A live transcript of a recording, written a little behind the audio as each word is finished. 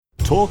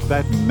talk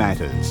that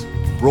matters.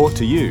 Brought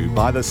to you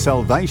by the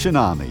Salvation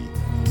Army.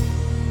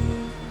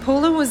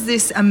 Paula was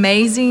this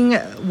amazing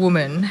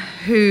woman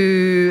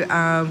who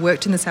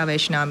worked in the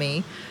Salvation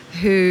Army,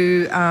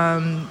 who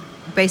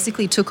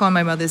basically took on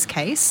my mother's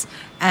case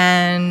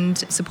and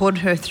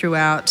supported her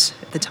throughout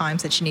the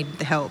times that she needed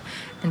the help.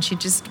 And she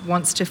just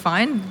wants to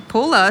find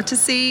Paula to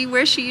see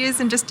where she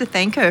is and just to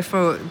thank her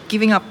for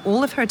giving up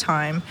all of her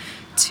time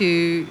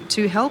to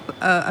help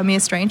a mere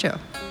stranger.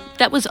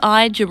 That was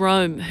I,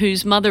 Jerome,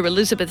 whose mother,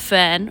 Elizabeth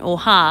Fan, or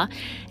Ha,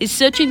 is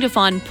searching to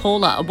find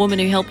Paula, a woman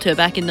who helped her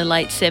back in the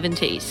late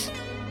 70s.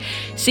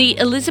 See,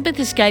 Elizabeth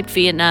escaped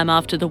Vietnam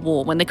after the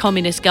war when the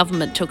communist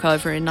government took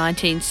over in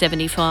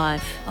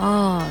 1975.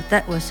 Oh,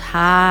 that was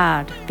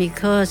hard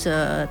because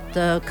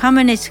the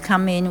communists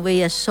come in,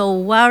 we are so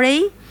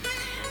worried.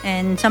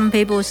 And some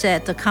people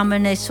said the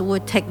communists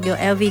would take your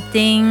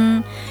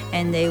everything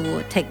and they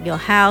would take your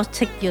house,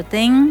 take your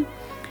thing.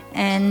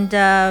 And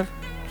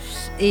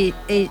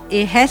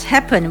it has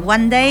happened.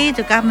 One day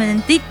the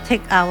government did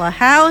take our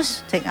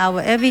house, take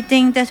our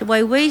everything. That's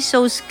why we're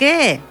so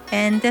scared.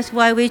 And that's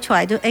why we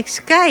try to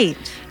escape.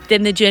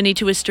 Then the journey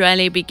to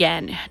Australia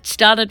began. It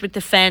started with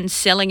the fans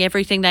selling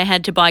everything they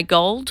had to buy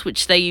gold,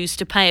 which they used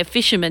to pay a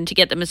fisherman to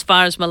get them as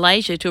far as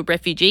Malaysia to a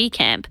refugee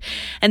camp,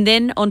 and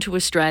then on to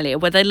Australia,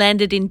 where they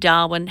landed in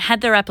Darwin, had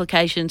their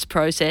applications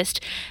processed,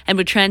 and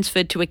were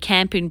transferred to a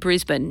camp in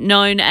Brisbane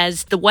known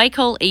as the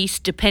Wacol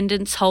East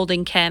Dependence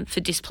Holding Camp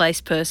for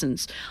Displaced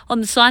Persons,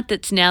 on the site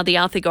that's now the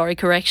Arthur Gorrie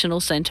Correctional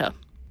Centre.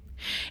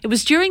 It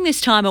was during this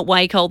time at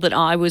Wacol that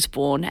I was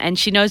born, and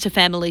she knows her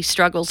family's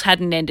struggles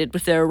hadn't ended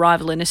with their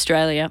arrival in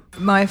Australia.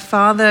 My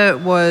father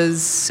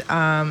was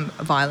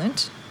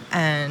violent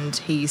and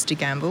he used to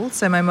gamble,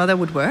 so my mother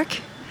would work.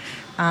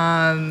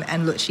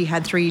 And look, she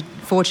had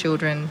four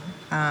children,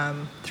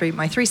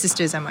 my three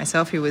sisters and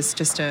myself, who was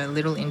just a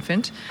little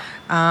infant.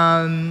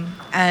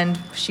 And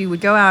she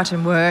would go out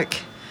and work,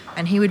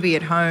 and he would be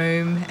at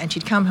home, and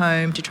she'd come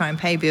home to try and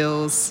pay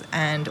bills,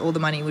 and all the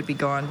money would be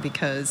gone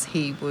because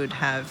he would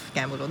have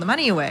gambled all the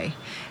money away.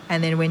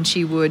 And then when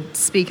she would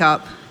speak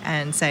up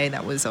and say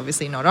that was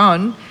obviously not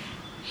on,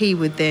 he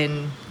would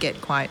then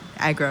get quite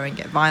aggro and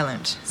get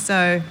violent.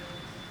 So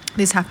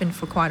this happened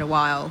for quite a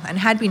while and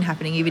had been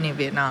happening even in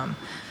Vietnam.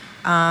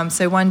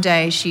 So one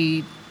day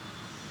she,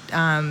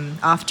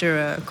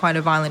 after quite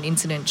a violent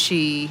incident,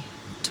 she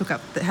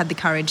had the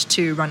courage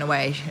to run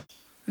away.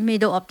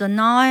 Middle of the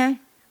night,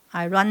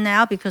 I run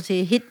out because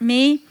he hit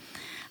me.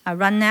 I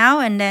run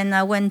out, and then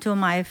I went to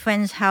my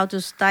friend's house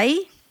to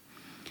stay.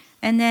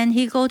 And then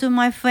he go to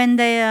my friend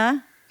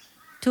there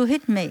to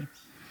hit me.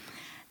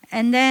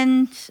 And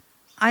then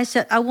I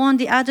said, I want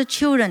the other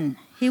children.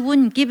 He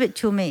wouldn't give it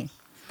to me.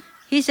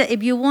 He said,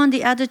 if you want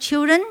the other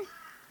children,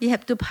 you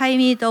have to pay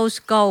me those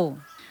gold.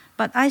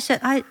 But I said,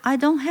 I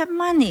don't have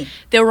money.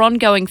 There were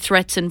ongoing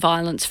threats and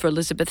violence for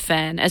Elizabeth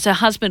Fan as her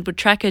husband would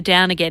track her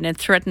down again and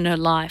threaten her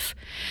life.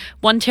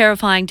 One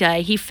terrifying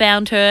day, he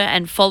found her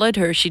and followed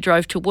her as she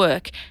drove to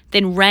work,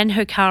 then ran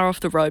her car off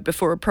the road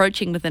before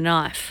approaching with a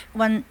knife.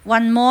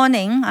 One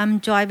morning, I'm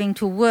driving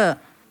to work.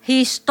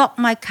 He stopped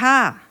my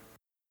car.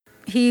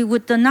 He,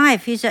 with the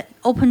knife, he said,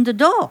 open the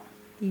door.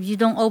 If you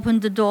don't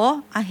open the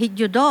door, I hit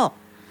your door.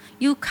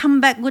 You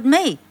come back with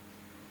me.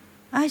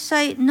 I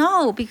say,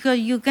 no, because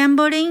you're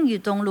gambling, you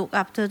don't look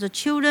after the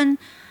children.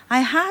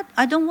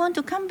 I don't want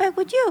to come back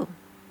with you.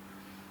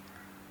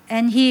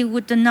 And he,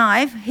 with the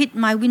knife, hit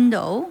my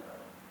window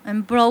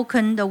and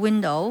broken the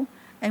window.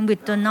 And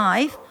with the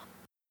knife,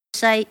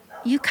 say,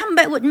 you come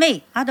back with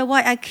me,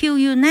 otherwise I kill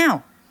you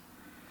now.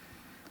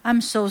 I'm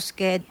so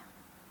scared.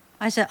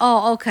 I said,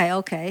 oh,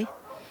 okay.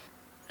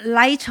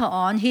 Later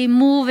on, he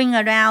moving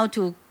around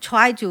to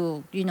try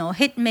to,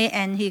 hit me,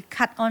 and he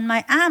cut on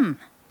my arm.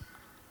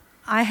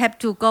 I have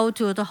to go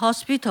to the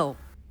hospital.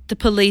 The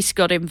police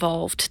got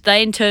involved.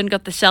 They in turn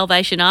got the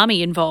Salvation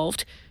Army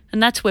involved.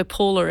 And that's where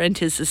Paula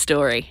enters the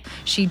story.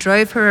 She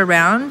drove her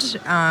around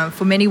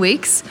for many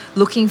weeks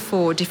looking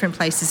for different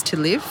places to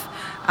live.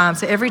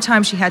 So every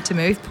time she had to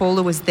move,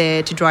 Paula was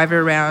there to drive her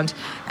around.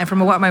 And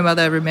from what my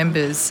mother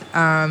remembers,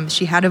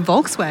 she had a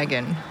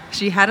Volkswagen.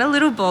 She had a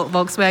little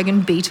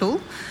Volkswagen Beetle.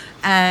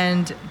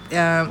 And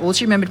all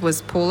she remembered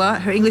was Paula.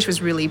 Her English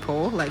was really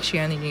poor. Like, she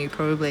only knew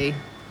probably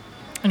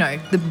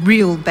the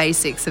real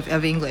basics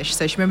of English.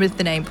 So she remembers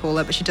the name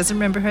Paula, but she doesn't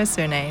remember her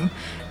surname.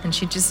 And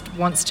she just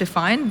wants to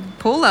find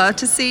Paula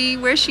to see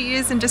where she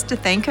is and just to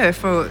thank her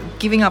for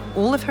giving up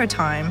all of her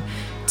time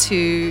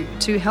to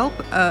help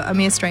a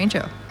mere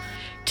stranger.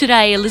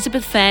 Today,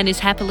 Elizabeth Fan is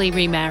happily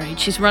remarried.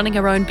 She's running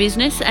her own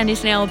business and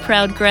is now a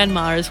proud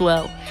grandma as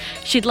well.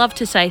 She'd love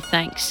to say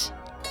thanks.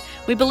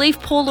 We believe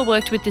Paula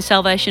worked with the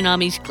Salvation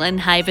Army's Glen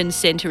Haven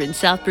Centre in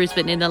South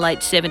Brisbane in the late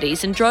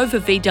 70s and drove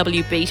a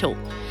VW Beetle.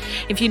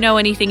 If you know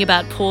anything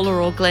about Paula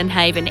or Glen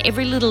Haven,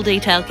 every little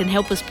detail can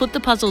help us put the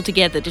puzzle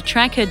together to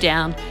track her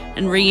down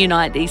and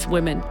reunite these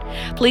women.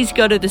 Please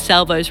go to the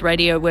Salvos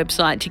Radio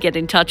website to get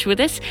in touch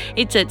with us.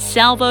 It's at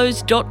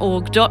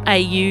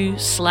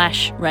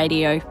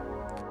salvos.org.au/radio.